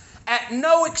at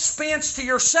no expense to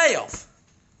yourself.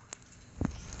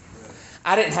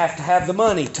 I didn't have to have the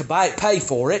money to pay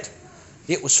for it.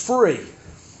 It was free.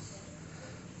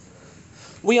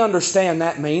 We understand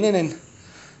that meaning, and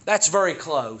that's very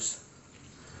close.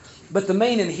 But the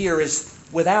meaning here is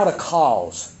without a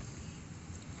cause.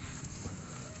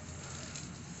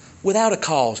 Without a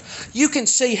cause. You can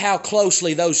see how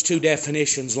closely those two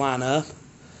definitions line up.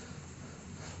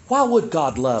 Why would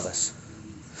God love us?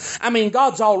 I mean,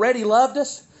 God's already loved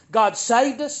us. God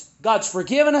saved us. God's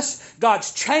forgiven us.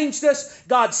 God's changed us.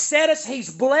 God set us.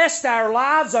 He's blessed our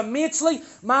lives immensely.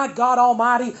 My God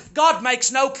Almighty, God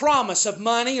makes no promise of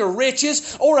money or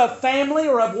riches or of family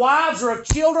or of wives or of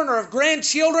children or of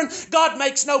grandchildren. God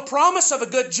makes no promise of a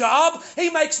good job. He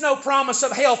makes no promise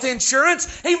of health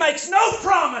insurance. He makes no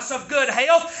promise of good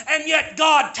health. And yet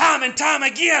God, time and time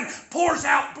again, pours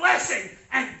out blessing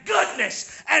and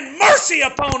goodness and mercy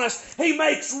upon us. He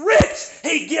makes rich.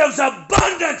 He gives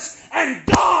abundance. And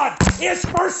God is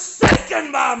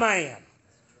forsaken by man.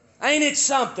 Ain't it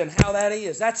something how that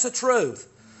is? That's the truth.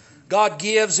 God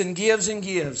gives and gives and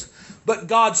gives. But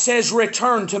God says,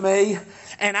 return to me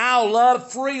and I'll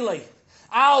love freely.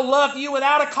 I'll love you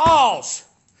without a cause.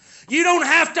 You don't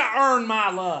have to earn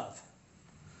my love.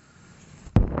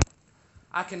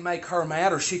 I can make her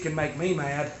mad or she can make me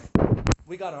mad.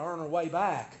 We got to earn our way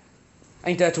back.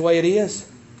 Ain't that the way it is?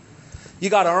 You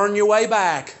got to earn your way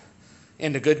back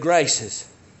into good graces.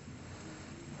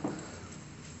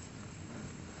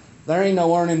 There ain't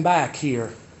no earning back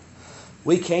here.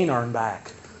 We can't earn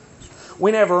back.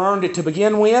 We never earned it to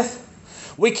begin with.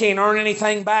 We can't earn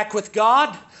anything back with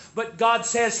God. But God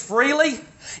says freely,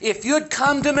 if you'd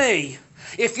come to me,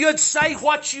 if you'd say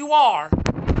what you are,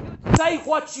 say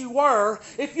what you were,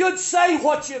 if you'd say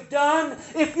what you've done,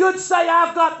 if you'd say,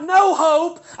 I've got no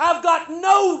hope, I've got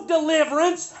no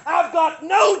deliverance, I've got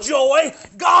no joy,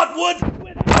 God would,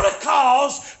 without a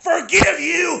cause, forgive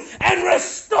you and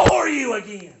restore you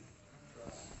again.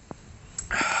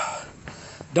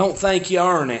 Don't think you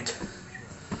earn it,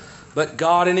 but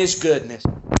God in His goodness,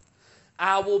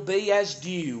 I will be as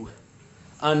dew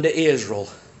unto Israel.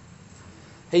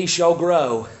 He shall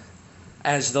grow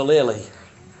as the lily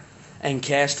and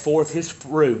cast forth his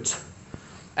roots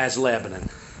as Lebanon.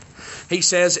 He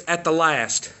says at the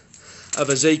last of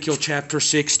Ezekiel chapter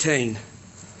 16,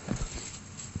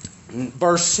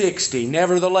 verse 60,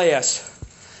 nevertheless,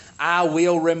 I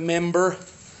will remember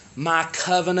my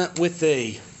covenant with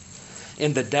thee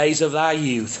in the days of thy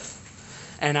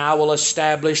youth, and I will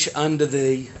establish unto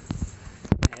thee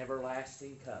an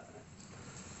everlasting covenant.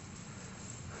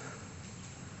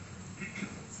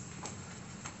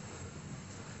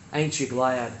 Ain't you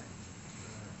glad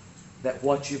that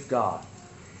what you've got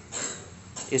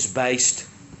is based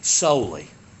solely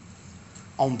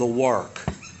on the work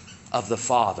of the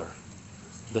Father,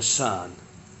 the Son,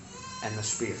 and the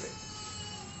Spirit?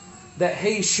 That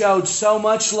He showed so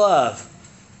much love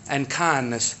and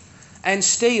kindness, and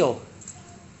still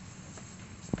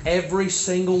every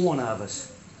single one of us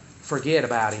forget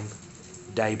about Him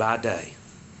day by day.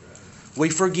 We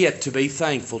forget to be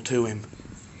thankful to Him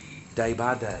day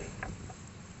by day.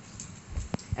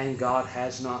 And God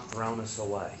has not thrown us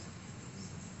away,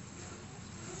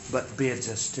 but bids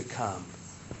us to come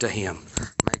to Him.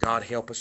 May God help us.